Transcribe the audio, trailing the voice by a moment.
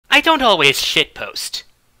I don't always shitpost.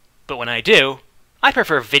 But when I do, I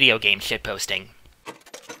prefer video game shitposting.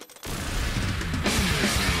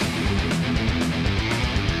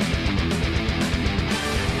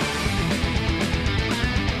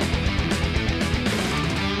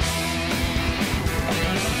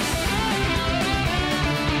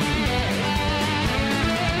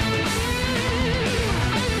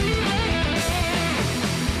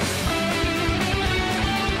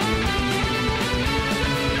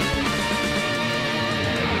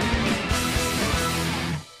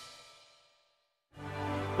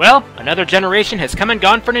 Well, another generation has come and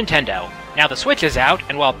gone for Nintendo. Now the Switch is out,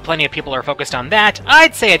 and while plenty of people are focused on that,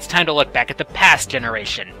 I'd say it's time to look back at the past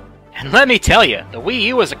generation. And let me tell you, the Wii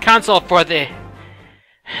U was a console for the...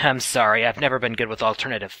 I'm sorry, I've never been good with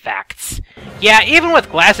alternative facts. Yeah, even with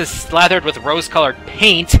glasses slathered with rose-colored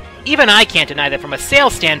paint, even I can't deny that from a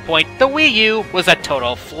sales standpoint, the Wii U was a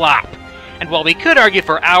total flop. And while we could argue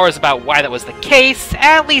for hours about why that was the case,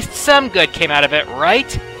 at least some good came out of it,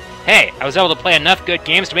 right? Hey, I was able to play enough good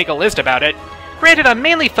games to make a list about it. Granted, I'm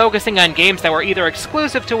mainly focusing on games that were either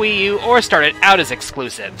exclusive to Wii U or started out as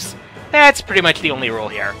exclusives. That's pretty much the only rule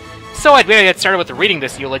here. So I'd better get started with reading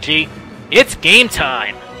this eulogy. It's game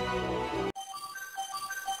time!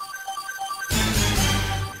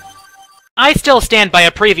 I still stand by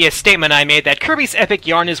a previous statement I made that Kirby's Epic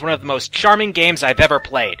Yarn is one of the most charming games I've ever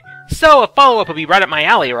played. So a follow-up would be right up my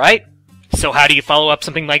alley, right? So how do you follow up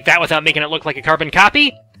something like that without making it look like a carbon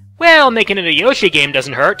copy? Well, making it a Yoshi game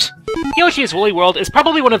doesn't hurt. Yoshi's Woolly World is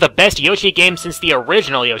probably one of the best Yoshi games since the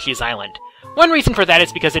original Yoshi's Island. One reason for that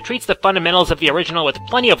is because it treats the fundamentals of the original with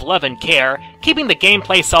plenty of love and care, keeping the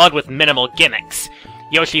gameplay solid with minimal gimmicks.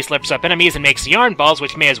 Yoshi slips up enemies and makes yarn balls,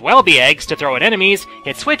 which may as well be eggs, to throw at enemies,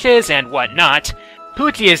 hit switches, and whatnot.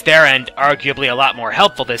 Poochie is there and arguably a lot more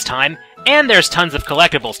helpful this time, and there's tons of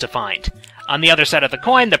collectibles to find. On the other side of the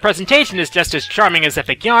coin, the presentation is just as charming as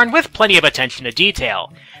Epic Yarn, with plenty of attention to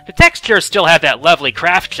detail. The textures still have that lovely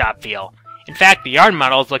craft shop feel. In fact, the yarn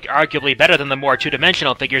models look arguably better than the more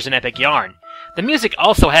two-dimensional figures in Epic Yarn. The music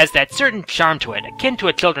also has that certain charm to it, akin to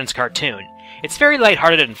a children's cartoon. It's very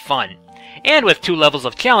lighthearted and fun. And with 2 levels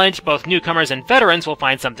of challenge, both newcomers and veterans will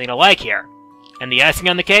find something to like here. And the icing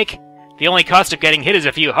on the cake? The only cost of getting hit is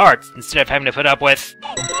a few hearts, instead of having to put up with...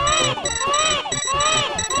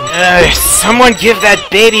 someone give that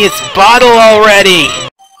baby its bottle already!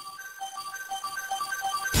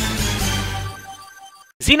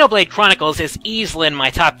 Xenoblade Chronicles is easily in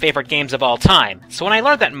my top favorite games of all time, so when I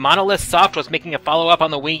learned that Monolith Soft was making a follow-up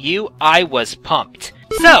on the Wii U, I was pumped.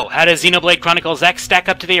 So, how does Xenoblade Chronicles X stack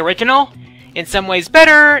up to the original? In some ways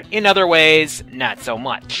better, in other ways, not so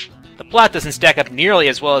much. The plot doesn't stack up nearly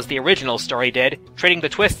as well as the original story did, trading the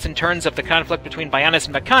twists and turns of the conflict between Bionis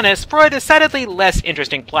and Bacanis for a decidedly less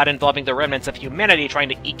interesting plot involving the remnants of humanity trying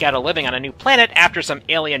to eke out a living on a new planet after some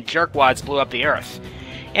alien jerkwads blew up the Earth.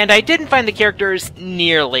 And I didn't find the characters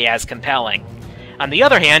nearly as compelling. On the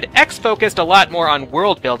other hand, X focused a lot more on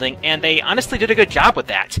world building, and they honestly did a good job with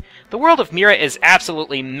that. The world of Mira is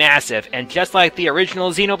absolutely massive, and just like the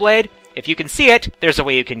original Xenoblade, if you can see it, there's a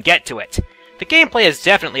way you can get to it. The gameplay is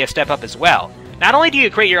definitely a step up as well. Not only do you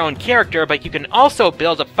create your own character, but you can also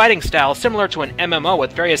build a fighting style similar to an MMO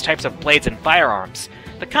with various types of blades and firearms.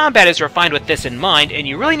 The combat is refined with this in mind, and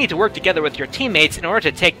you really need to work together with your teammates in order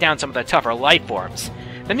to take down some of the tougher life forms.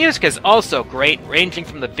 The music is also great, ranging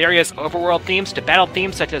from the various overworld themes to battle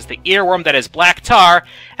themes such as the earworm that is Black Tar,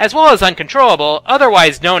 as well as Uncontrollable,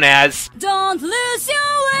 otherwise known as Don't Lose Your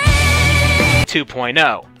Way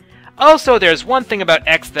 2.0. Also, there's one thing about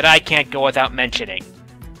X that I can't go without mentioning.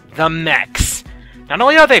 The mechs. Not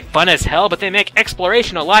only are they fun as hell, but they make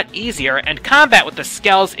exploration a lot easier, and combat with the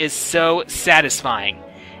skells is so satisfying.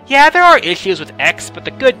 Yeah, there are issues with X, but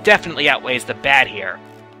the good definitely outweighs the bad here.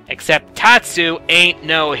 Except Tatsu ain't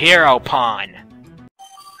no hero pawn.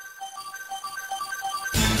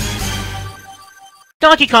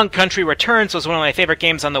 Donkey Kong Country Returns was one of my favorite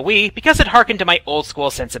games on the Wii because it harkened to my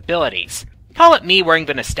old-school sensibilities. Call it me wearing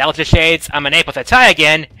the nostalgia shades, I'm an ape with a tie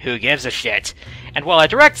again, who gives a shit. And while a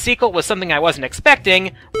direct sequel was something I wasn't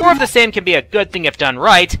expecting, more of the same can be a good thing if done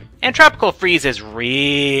right, and Tropical Freeze is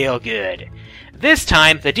real good. This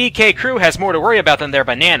time, the DK crew has more to worry about than their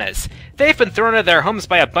bananas. They've been thrown out of their homes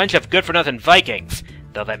by a bunch of good-for-nothing Vikings,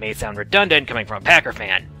 though that may sound redundant coming from a Packer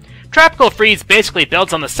fan. Tropical Freeze basically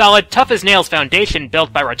builds on the solid, tough-as-nails foundation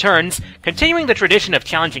built by Returns, continuing the tradition of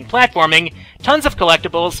challenging platforming, tons of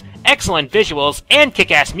collectibles, excellent visuals, and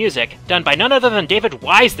kick-ass music, done by none other than David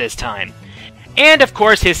Wise this time. And of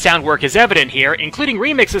course his sound work is evident here, including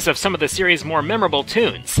remixes of some of the series' more memorable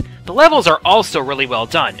tunes. The levels are also really well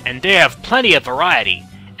done, and they have plenty of variety.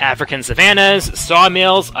 African savannas,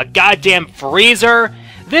 sawmills, a goddamn freezer.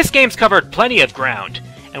 This game's covered plenty of ground.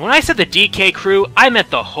 And when I said the DK crew, I meant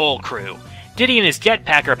the whole crew. Diddy and his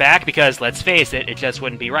jetpack are back because, let's face it, it just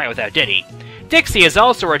wouldn't be right without Diddy. Dixie is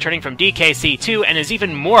also returning from DKC2 and is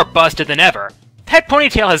even more busted than ever. That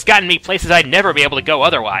ponytail has gotten me places I'd never be able to go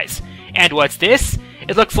otherwise. And what's this?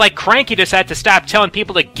 It looks like Cranky decided to stop telling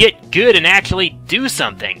people to get good and actually do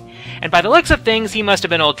something. And by the looks of things, he must have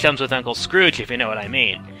been old chums with Uncle Scrooge, if you know what I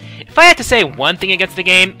mean. If I had to say one thing against the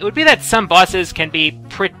game, it would be that some bosses can be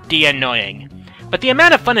pretty annoying. But the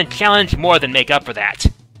amount of fun and challenge more than make up for that.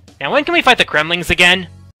 Now when can we fight the Kremlings again?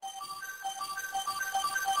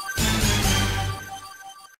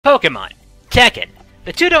 Pokemon. Tekken.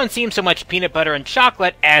 The two don't seem so much peanut butter and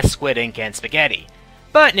chocolate as squid ink and spaghetti.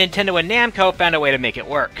 But Nintendo and Namco found a way to make it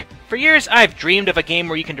work. For years, I've dreamed of a game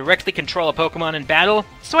where you can directly control a Pokemon in battle,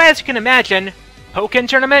 so as you can imagine, Pokken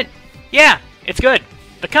Tournament? Yeah, it's good.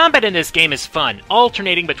 The combat in this game is fun,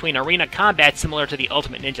 alternating between arena combat similar to the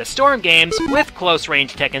Ultimate Ninja Storm games with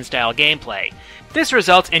close-range Tekken-style gameplay. This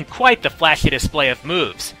results in quite the flashy display of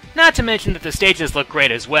moves, not to mention that the stages look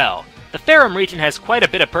great as well. The Farum region has quite a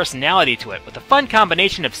bit of personality to it, with a fun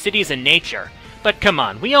combination of cities and nature. But come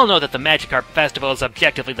on, we all know that the Magikarp Festival is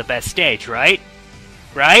objectively the best stage, right?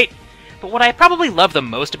 Right? But what I probably love the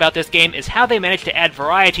most about this game is how they managed to add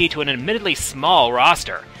variety to an admittedly small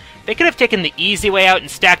roster. They could have taken the easy way out and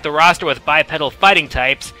stacked the roster with bipedal fighting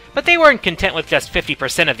types, but they weren't content with just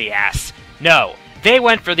 50% of the ass. No, they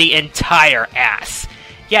went for the entire ass.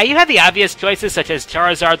 Yeah, you have the obvious choices such as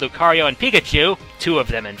Charizard, Lucario, and Pikachu, 2 of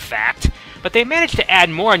them in fact, but they managed to add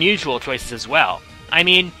more unusual choices as well. I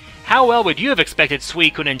mean, how well would you have expected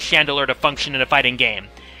Suicune and Chandelure to function in a fighting game?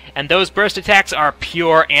 And those burst attacks are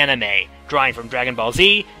pure anime, drawing from Dragon Ball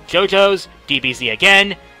Z, JoJo's, DBZ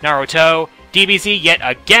again, Naruto, DBZ yet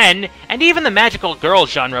again, and even the magical girl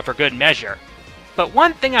genre for good measure. But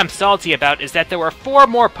one thing I'm salty about is that there were 4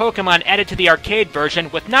 more Pokemon added to the arcade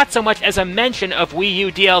version with not so much as a mention of Wii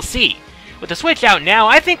U DLC. With the Switch out now,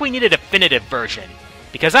 I think we need a definitive version.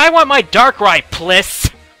 Because I want my Darkrai,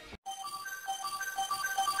 pliss!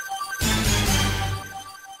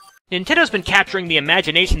 Nintendo's been capturing the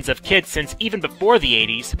imaginations of kids since even before the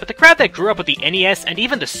 80s, but the crowd that grew up with the NES and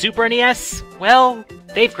even the Super NES, well,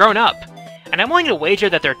 they've grown up. And I'm willing to wager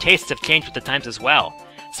that their tastes have changed with the times as well.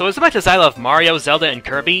 So as much as I love Mario, Zelda, and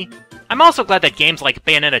Kirby, I'm also glad that games like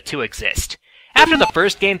Bayonetta 2 exist. After the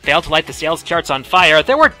first game failed to light the sales charts on fire,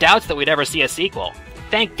 there were doubts that we'd ever see a sequel.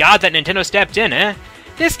 Thank God that Nintendo stepped in, eh?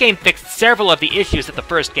 This game fixed several of the issues that the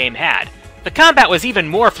first game had. The combat was even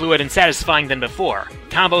more fluid and satisfying than before.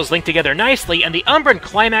 Combos link together nicely, and the Umbran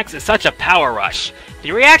climax is such a power rush.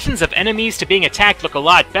 The reactions of enemies to being attacked look a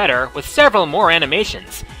lot better, with several more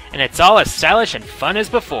animations. And it's all as stylish and fun as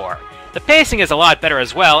before. The pacing is a lot better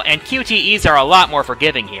as well, and QTEs are a lot more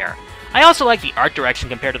forgiving here. I also like the art direction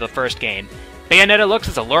compared to the first game. Bayonetta looks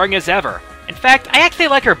as alluring as ever. In fact, I actually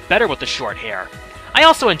like her better with the short hair. I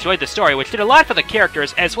also enjoyed the story, which did a lot for the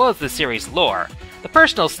characters as well as the series' lore. The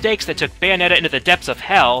personal stakes that took Bayonetta into the depths of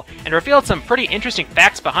hell, and revealed some pretty interesting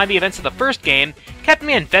facts behind the events of the first game, kept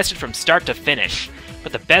me invested from start to finish.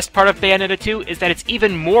 But the best part of Bayonetta 2 is that it's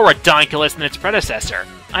even more redonkulous than its predecessor.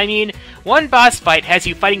 I mean, one boss fight has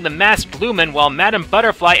you fighting the masked Lumen while Madame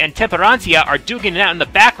Butterfly and Temperantia are duking it out in the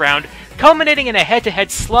background, culminating in a head-to-head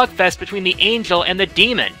slugfest between the angel and the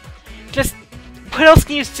demon. Just, what else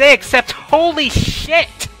can you say except holy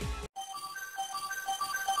shit?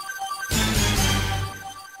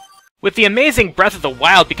 With the amazing Breath of the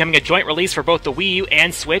Wild becoming a joint release for both the Wii U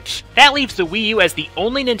and Switch, that leaves the Wii U as the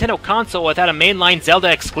only Nintendo console without a mainline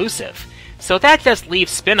Zelda exclusive. So that just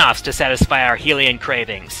leaves spin-offs to satisfy our Hylian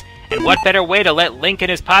cravings. And what better way to let Link and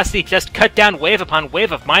his posse just cut down wave upon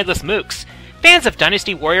wave of mindless mooks? Fans of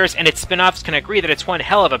Dynasty Warriors and its spin-offs can agree that it's one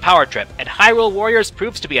hell of a power trip, and Hyrule Warriors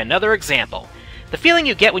proves to be another example. The feeling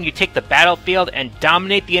you get when you take the battlefield and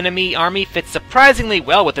dominate the enemy army fits surprisingly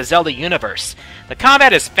well with the Zelda universe. The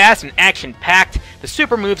combat is fast and action-packed, the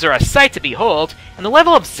super moves are a sight to behold, and the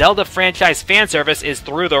level of Zelda franchise fanservice is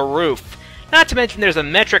through the roof. Not to mention there's a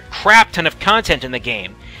metric crap ton of content in the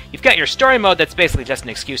game. You've got your story mode that's basically just an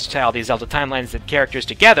excuse to tie all these Zelda timelines and characters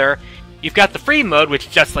together, you've got the free mode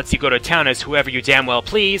which just lets you go to town as whoever you damn well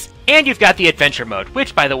please, and you've got the adventure mode,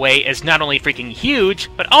 which by the way is not only freaking huge,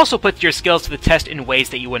 but also puts your skills to the test in ways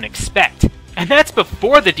that you wouldn't expect. And that's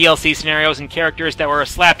before the DLC scenarios and characters that were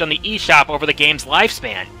slapped on the eShop over the game's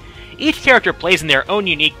lifespan. Each character plays in their own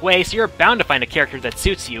unique way, so you're bound to find a character that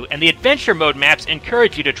suits you, and the adventure mode maps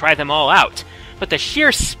encourage you to try them all out. But the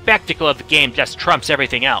sheer spectacle of the game just trumps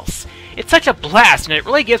everything else. It's such a blast, and it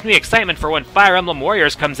really gives me excitement for when Fire Emblem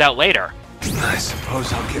Warriors comes out later. I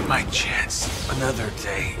suppose I'll get my chance another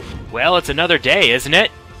day. Well, it's another day, isn't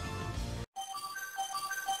it?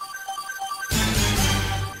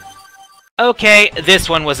 Okay, this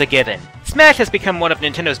one was a given. Smash has become one of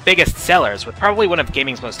Nintendo's biggest sellers, with probably one of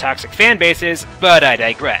gaming's most toxic fan bases, but I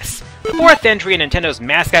digress. The fourth entry in Nintendo's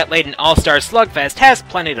mascot-laden All-Star Slugfest has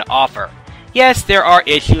plenty to offer. Yes, there are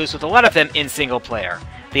issues, with a lot of them in single-player.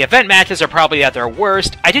 The event matches are probably at their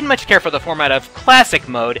worst, I didn't much care for the format of Classic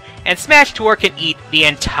Mode, and Smash Tour can eat the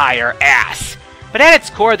entire ass. But at its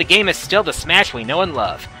core, the game is still the Smash we know and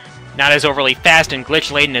love. Not as overly fast and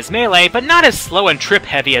glitch-laden as Melee, but not as slow and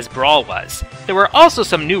trip-heavy as Brawl was. There were also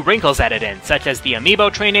some new wrinkles added in, such as the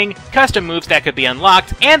amiibo training, custom moves that could be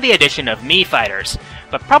unlocked, and the addition of Mii fighters.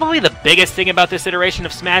 But probably the biggest thing about this iteration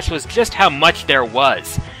of Smash was just how much there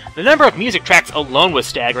was. The number of music tracks alone was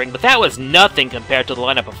staggering, but that was nothing compared to the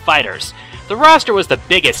lineup of fighters. The roster was the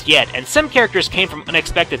biggest yet, and some characters came from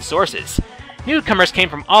unexpected sources. Newcomers came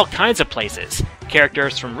from all kinds of places.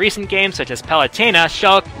 Characters from recent games such as Palutena,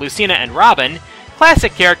 Shulk, Lucina, and Robin,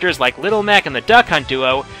 classic characters like Little Mac and the Duck Hunt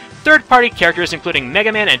duo, third-party characters including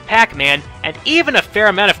Mega Man and Pac-Man, and even a fair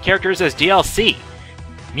amount of characters as DLC.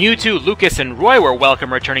 Mewtwo, Lucas, and Roy were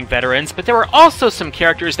welcome returning veterans, but there were also some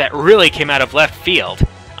characters that really came out of left field.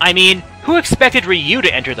 I mean, who expected WiiU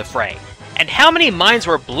to enter the fray? And how many minds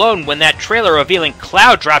were blown when that trailer revealing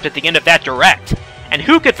Cloud dropped at the end of that direct? And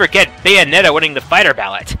who could forget Bayonetta winning the fighter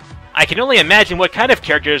ballot? I can only imagine what kind of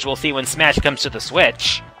characters we'll see when Smash comes to the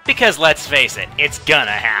Switch. Because let's face it, it's gonna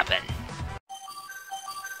happen.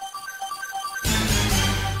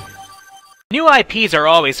 New IPs are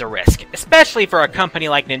always a risk, especially for a company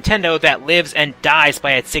like Nintendo that lives and dies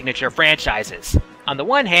by its signature franchises. On the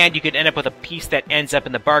one hand, you could end up with a piece that ends up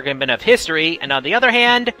in the bargain bin of history, and on the other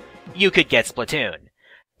hand, you could get Splatoon.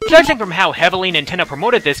 Judging from how heavily Nintendo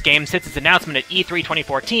promoted this game since its announcement at E3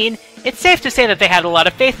 2014, it's safe to say that they had a lot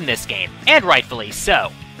of faith in this game, and rightfully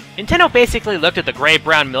so. Nintendo basically looked at the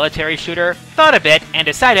gray-brown military shooter, thought a bit, and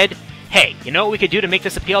decided, hey, you know what we could do to make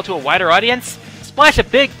this appeal to a wider audience? Splash a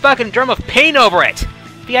big fucking drum of paint over it!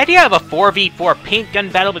 The idea of a 4v4 paint gun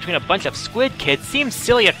battle between a bunch of squid kids seems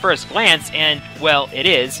silly at first glance, and, well, it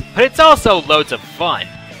is, but it's also loads of fun.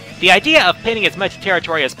 The idea of painting as much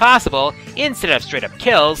territory as possible, instead of straight-up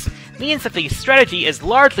kills, means that the strategy is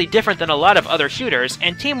largely different than a lot of other shooters,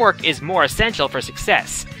 and teamwork is more essential for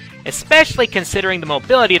success. Especially considering the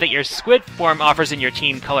mobility that your squid form offers in your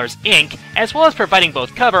team color's ink, as well as providing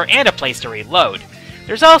both cover and a place to reload.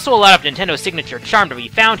 There's also a lot of Nintendo's signature charm to be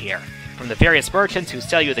found here, from the various merchants who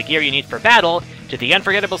sell you the gear you need for battle, to the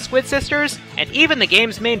unforgettable Squid Sisters, and even the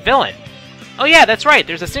game's main villain. Oh yeah, that's right,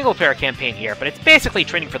 there's a single-player campaign here, but it's basically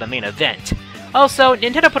training for the main event. Also,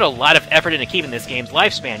 Nintendo put a lot of effort into keeping this game's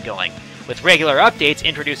lifespan going, with regular updates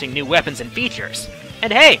introducing new weapons and features.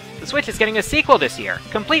 And hey, the Switch is getting a sequel this year,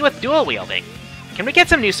 complete with dual wielding. Can we get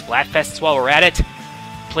some new Splatfests while we're at it?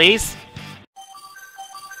 Please?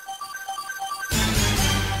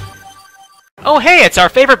 Oh hey, it's our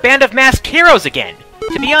favorite band of masked heroes again!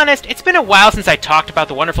 To be honest, it's been a while since I talked about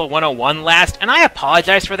the Wonderful 101 last, and I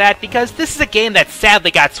apologize for that because this is a game that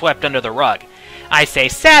sadly got swept under the rug. I say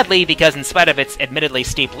sadly because in spite of its admittedly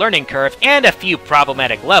steep learning curve and a few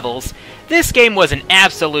problematic levels, this game was an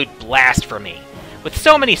absolute blast for me. With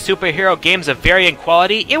so many superhero games of varying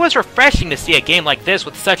quality, it was refreshing to see a game like this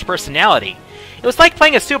with such personality. It was like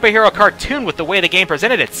playing a superhero cartoon with the way the game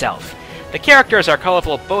presented itself. The characters are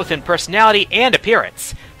colorful both in personality and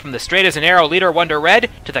appearance. From the straight-as-an-arrow leader Wonder Red,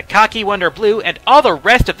 to the cocky Wonder Blue, and all the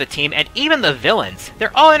rest of the team, and even the villains.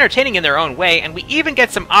 They're all entertaining in their own way, and we even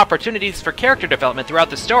get some opportunities for character development throughout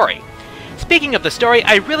the story. Speaking of the story,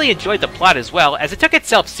 I really enjoyed the plot as well, as it took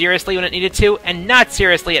itself seriously when it needed to, and not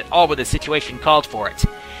seriously at all when the situation called for it.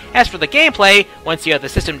 As for the gameplay, once you have the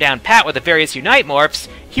system down pat with the various Unite morphs,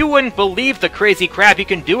 you wouldn't believe the crazy crap you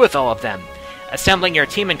can do with all of them. Assembling your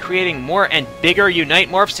team and creating more and bigger Unite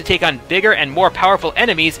morphs to take on bigger and more powerful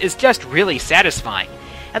enemies is just really satisfying.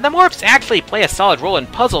 And the morphs actually play a solid role in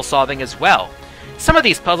puzzle solving as well. Some of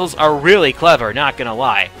these puzzles are really clever, not gonna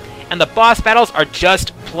lie. And the boss battles are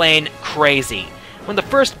just plain crazy. When the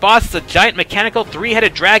first boss is a giant mechanical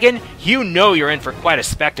three-headed dragon, you know you're in for quite a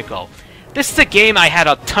spectacle. This is a game I had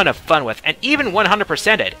a ton of fun with, and even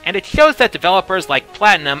 100%ed, and it shows that developers like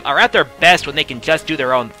Platinum are at their best when they can just do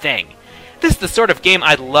their own thing. This is the sort of game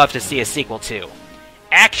I'd love to see a sequel to.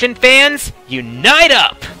 Action fans, unite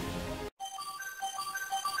up!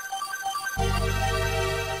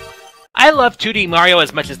 I love 2D Mario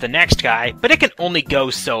as much as the next guy, but it can only go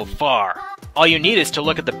so far. All you need is to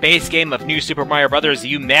look at the base game of New Super Mario Bros.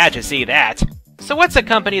 U mad to see that. So what's a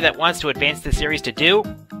company that wants to advance the series to do?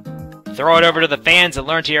 Throw it over to the fans and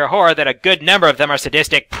learn to your horror that a good number of them are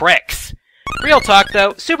sadistic pricks. Real talk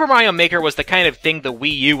though, Super Mario Maker was the kind of thing the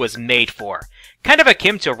Wii U was made for. Kind of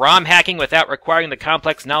akin to ROM hacking without requiring the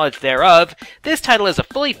complex knowledge thereof, this title is a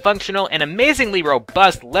fully functional and amazingly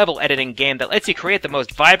robust level editing game that lets you create the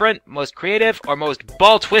most vibrant, most creative, or most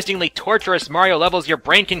ball-twistingly torturous Mario levels your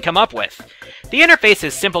brain can come up with. The interface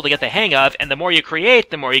is simple to get the hang of, and the more you create,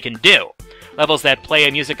 the more you can do. Levels that play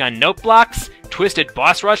music on note blocks, twisted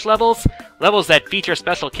boss rush levels, levels that feature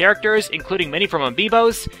special characters, including many from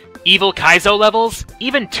Amiibos, evil Kaizo levels,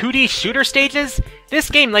 even 2D shooter stages. This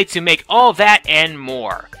game lets you make all that and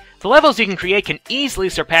more. The levels you can create can easily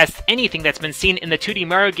surpass anything that's been seen in the 2D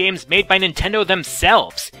Mario games made by Nintendo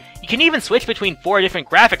themselves. You can even switch between 4 different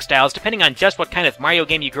graphic styles depending on just what kind of Mario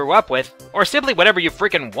game you grew up with, or simply whatever you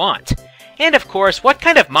freaking want. And of course, what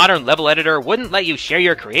kind of modern level editor wouldn't let you share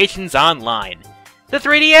your creations online? The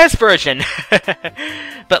 3DS version!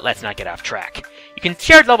 But let's not get off track. You can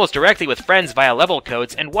share levels directly with friends via level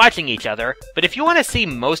codes and watching each other, but if you want to see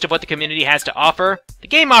most of what the community has to offer, the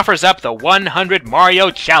game offers up the 100 Mario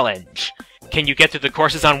Challenge. Can you get through the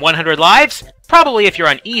courses on 100 lives? Probably if you're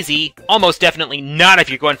on easy, almost definitely not if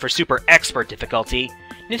you're going for super expert difficulty.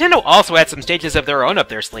 Nintendo also had some stages of their own up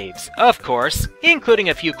their sleeves, of course, including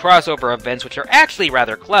a few crossover events which are actually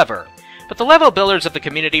rather clever. But the level builders of the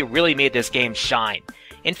community really made this game shine.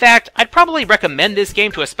 In fact, I'd probably recommend this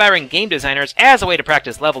game to aspiring game designers as a way to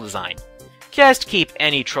practice level design. Just keep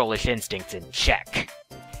any trollish instincts in check.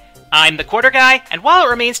 I'm the Quarter Guy, and while it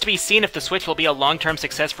remains to be seen if the Switch will be a long-term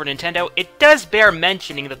success for Nintendo, it does bear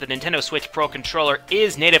mentioning that the Nintendo Switch Pro controller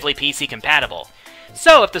is natively PC compatible.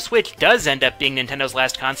 So if the Switch does end up being Nintendo's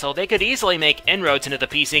last console, they could easily make inroads into the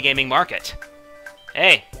PC gaming market.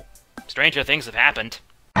 Hey, stranger things have happened.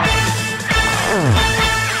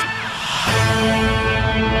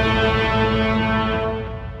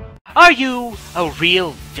 Are you a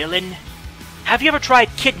real villain? Have you ever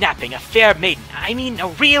tried kidnapping a fair maiden? I mean, a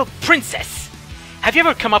real princess? Have you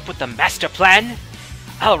ever come up with the master plan?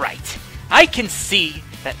 Alright, I can see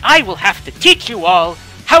that I will have to teach you all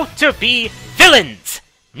how to be villains!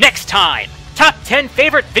 Next time, top 10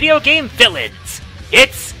 favorite video game villains.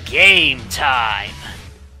 It's game time!